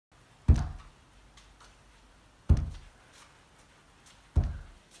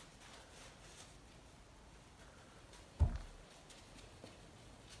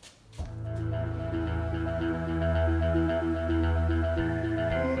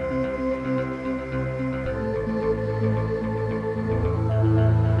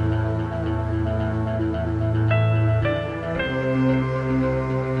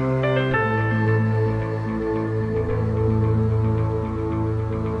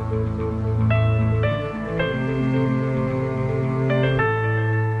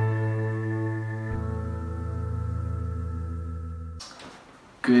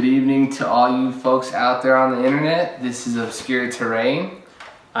Good evening to all you folks out there on the internet. This is Obscure Terrain.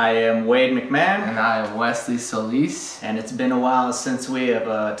 I am Wade McMahon. And I am Wesley Solis. And it's been a while since we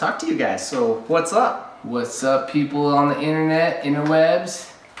have talked to you guys, so what's up? What's up, people on the internet,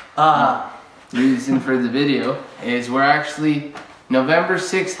 interwebs? Reason for the video is we're actually, November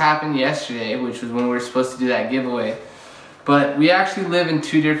 6th happened yesterday, which was when we were supposed to do that giveaway. But we actually live in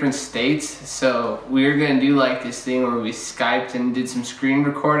two different states, so we're gonna do like this thing where we Skyped and did some screen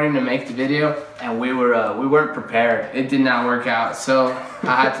recording to make the video. And we weren't prepared. It did not work out, so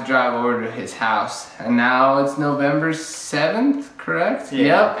I had to drive over to his house. And now it's November 7th, correct? Yeah.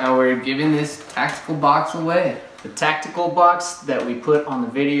 Yep, and we're giving this tactical box away. The tactical box that we put on the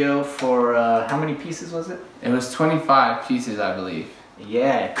video for, how many pieces was it? It was 25 pieces, I believe.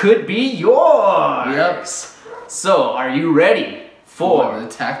 Yeah, it could be yours! Yep. So, are you ready for the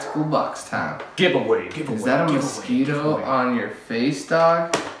tactical box time? Giveaway. Is that a mosquito on your face,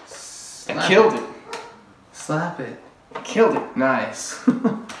 dog? I killed it. Slap it. Killed it. Nice.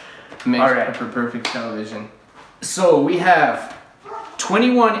 Makes Alright. for perfect television. So we have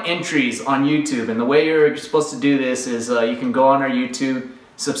 21 entries on YouTube, and the way you're supposed to do this is you can go on our YouTube,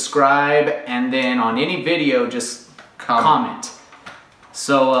 subscribe, and then on any video just comment.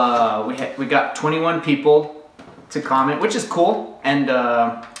 So we got 21 people to comment, which is cool, and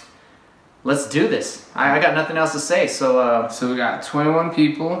let's do this. I got nothing else to say, so so we got 21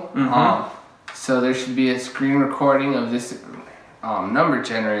 people. So there should be a screen recording of this number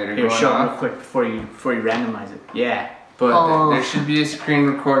generator here, going show on. real quick before you randomize it. Yeah, but there should be a screen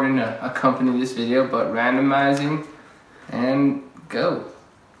recording to accompany this video, but randomizing and go.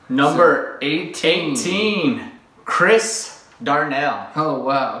 Number so, 18. Chris Darnell. Oh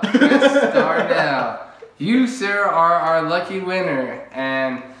wow, Chris Darnell. You, sir, are our lucky winner,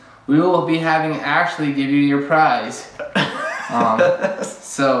 and we will be having Ashley give you your prize.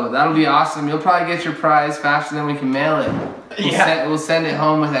 So that'll be awesome. You'll probably get your prize faster than we can mail it. We'll send it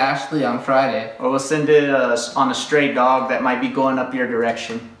home with Ashley on Friday. Or we'll send it on a stray dog that might be going up your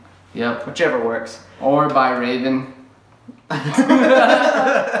direction. Yep. Whichever works. Or by Raven.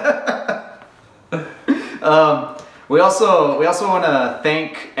 We also want to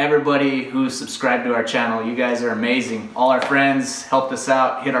thank everybody who subscribed to our channel. You guys are amazing. All our friends helped us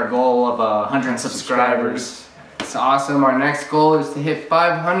out, hit our goal of 100 subscribers. It's awesome. Our next goal is to hit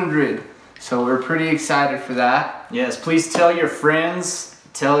 500. So we're pretty excited for that. Yes, please tell your friends,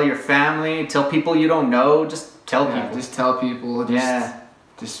 tell your family, tell people you don't know. Just tell people. Just tell people.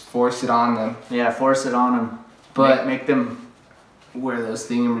 Just force it on them. Yeah, force it on them. But make them wear those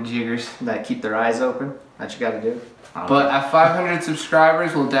thingamajiggers that keep their eyes open. That you got to do. But at 500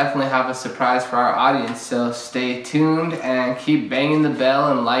 subscribers, we'll definitely have a surprise for our audience. So stay tuned and keep banging the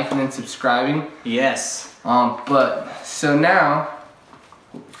bell and liking and subscribing. Yes. But so now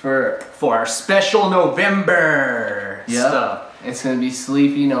for our special November stuff. It's gonna be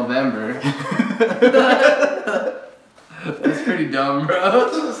Sleepy November. That's pretty dumb,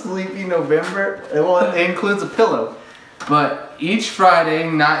 bro. Sleepy November. Well, it includes a pillow. But each Friday,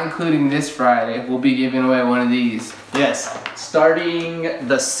 not including this Friday, we'll be giving away one of these. Yes, starting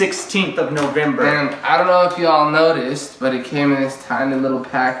the 16th of November. And I don't know if you all noticed, but it came in this tiny little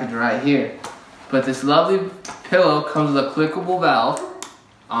package right here. But this lovely pillow comes with a clickable valve,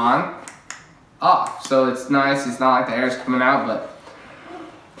 on, off. So it's nice, it's not like the air's coming out, but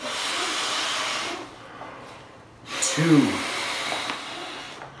 2,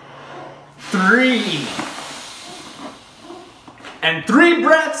 3. And 3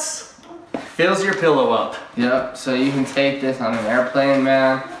 breaths fills your pillow up. Yep, so you can take this on an airplane,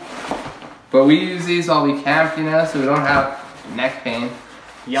 man. But we use these while we camp, you know, so we don't have neck pain.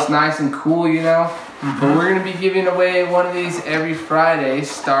 Yep. It's nice and cool, you know. But we're gonna be giving away one of these every Friday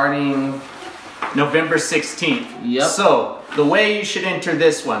starting November 16th. Yep. So, the way you should enter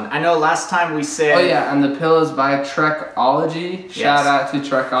this one, I know last time we said... Oh yeah, and the pillow's by Trekology. Yes. Shout out to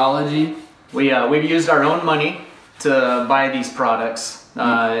Trekology. We've used our own money to buy these products.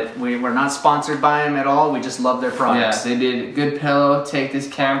 We're not sponsored by them at all. We just love their products. Yeah, they did a good pillow. Take this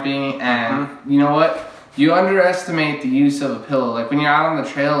camping, and you know what? You underestimate the use of a pillow. Like when you're out on the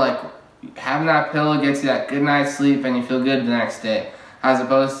trail, like having that pillow gets you that good night's sleep, and you feel good the next day, as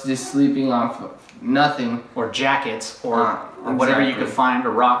opposed to just sleeping on nothing or jackets or whatever you could find, a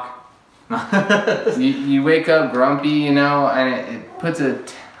rock. you wake up grumpy, you know, and it puts a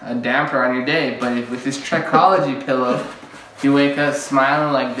damper on your day. But with this Trekology pillow, you wake up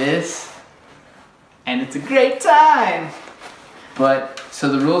smiling like this, and it's a great time. But so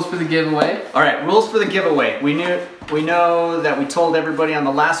the rules for the giveaway. All right, rules for the giveaway. We know that we told everybody on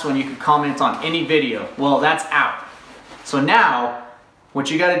the last one you could comment on any video. Well, that's out. So now what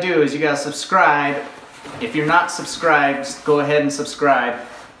you gotta do is you gotta subscribe. If you're not subscribed, just go ahead and subscribe.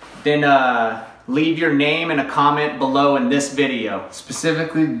 Then leave your name and a comment below in this video.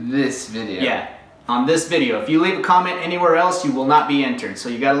 Specifically this video. Yeah, on this video. If you leave a comment anywhere else, you will not be entered. So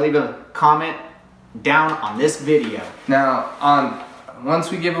you gotta leave a comment down on this video. Now,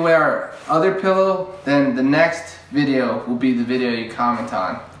 once we give away our other pillow, then the next video will be the video you comment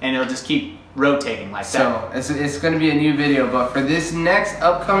on. And it'll just keep rotating like that. So it's going to be a new video, but for this next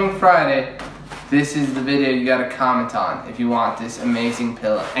upcoming Friday, this is the video you got to comment on if you want this amazing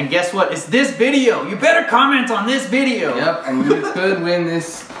pillow. And guess what? It's this video. You better comment on this video. Yep, and you could win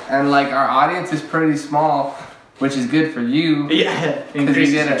this. And like our audience is pretty small, which is good for you. Yeah,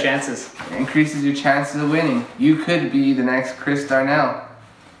 increases your chances. Increases your chances of winning. You could be the next Chris Darnell.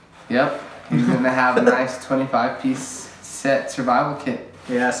 Yep, he's going to have a nice 25-piece set survival kit.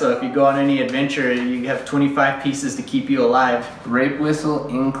 Yeah, so if you go on any adventure, you have 25 pieces to keep you alive. Rape whistle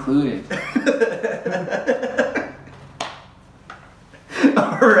included.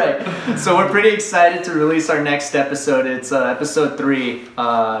 Alright, so we're pretty excited to release our next episode. It's episode 3,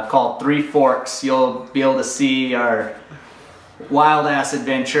 called 3 Forks. You'll be able to see our wild-ass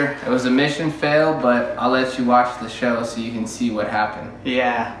adventure. It was a mission fail, but I'll let you watch the show so you can see what happened.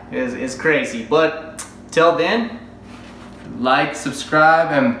 Yeah, it's crazy. But till then, like,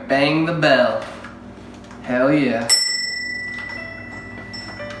 subscribe, and bang the bell. Hell yeah.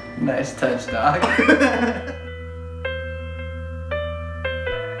 Nice touch, dog.